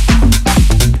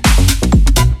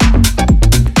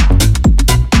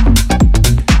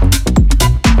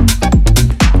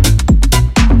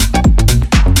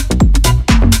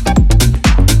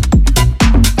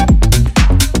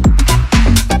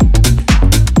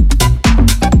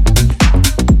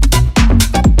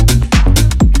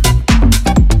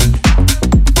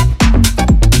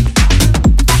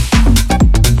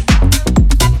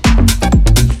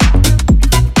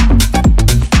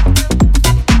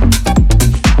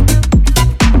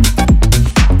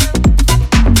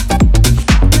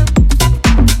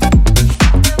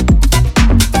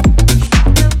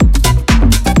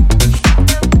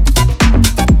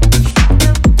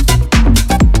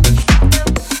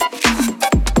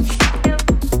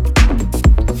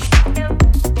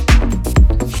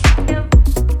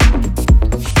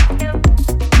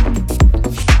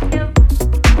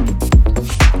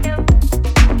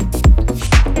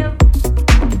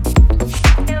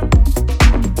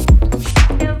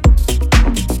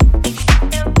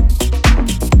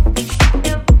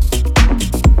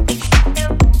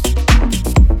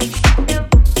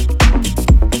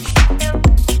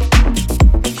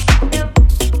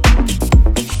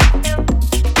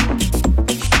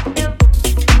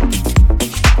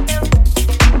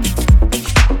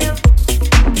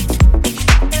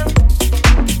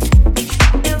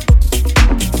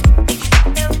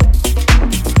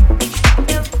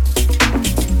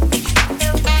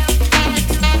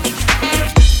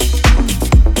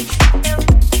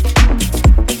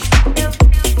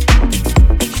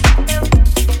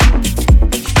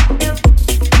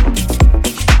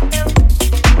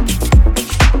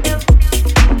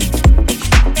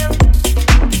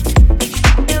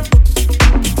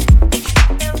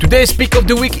 Today's pick of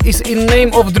the week is in name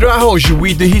of Drahosh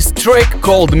with his track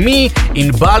called Me in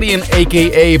Balian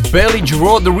aka Bellage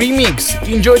Road remix.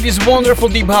 Enjoy this wonderful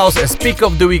deep house as pick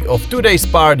of the week of today's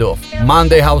part of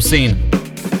Monday Housin.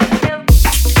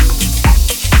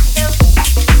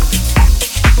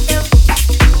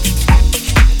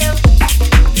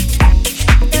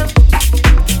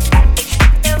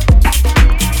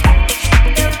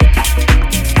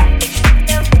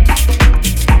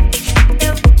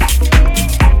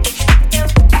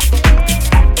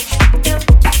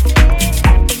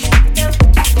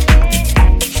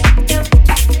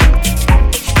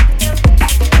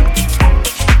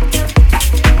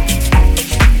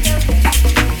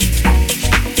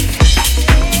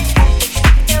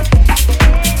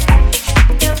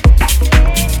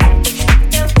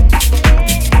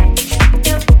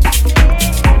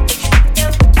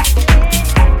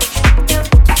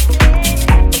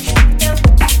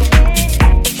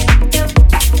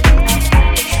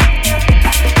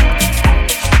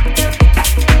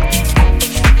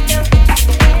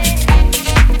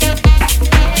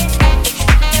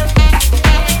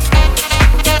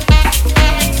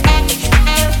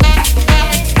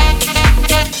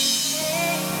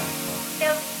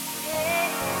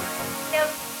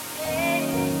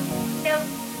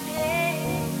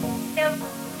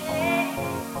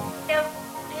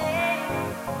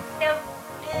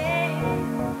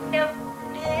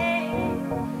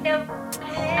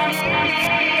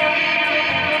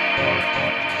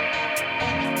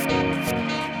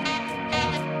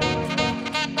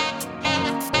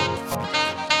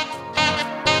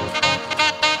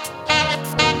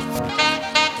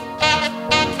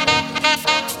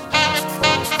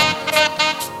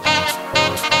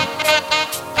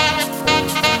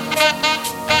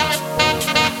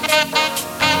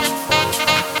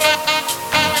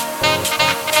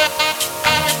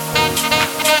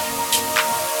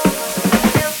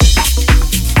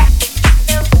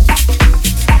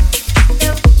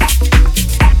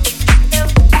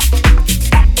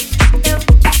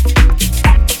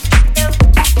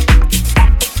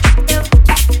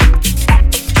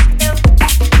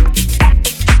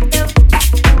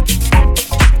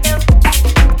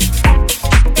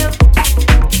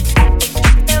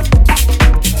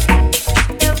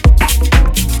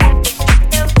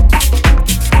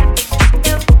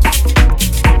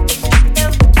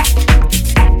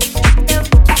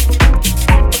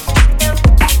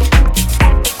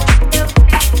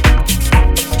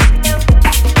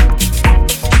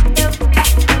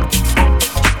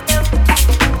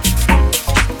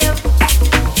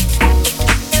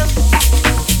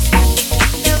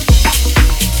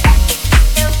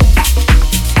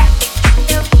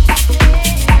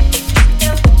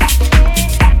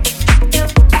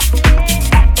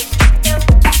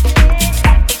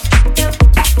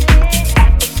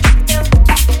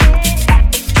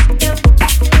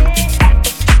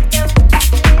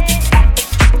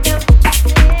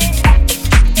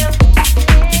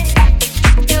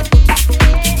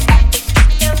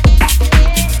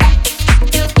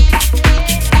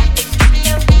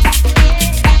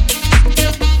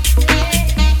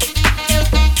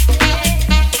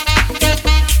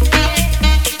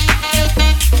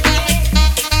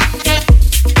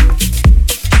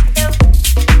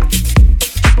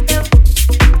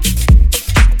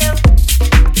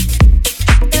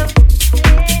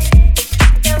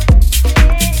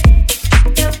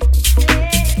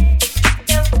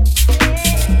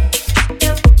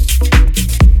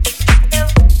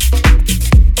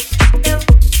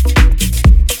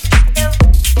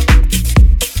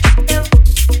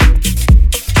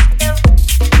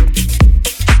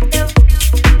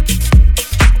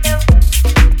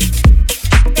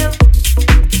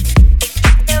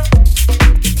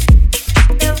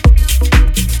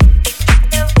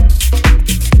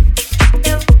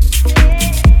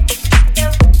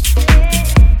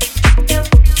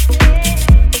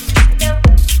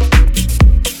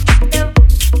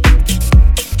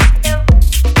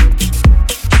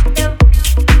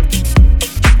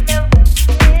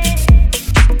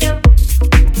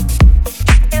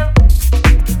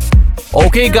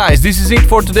 Okay guys, this is it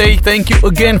for today. Thank you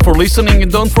again for listening, and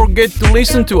don't forget to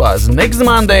listen to us next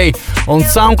Monday on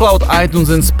SoundCloud,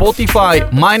 iTunes and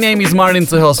Spotify. My name is Martin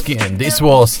Cehelsky and this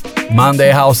was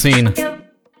Monday Housin.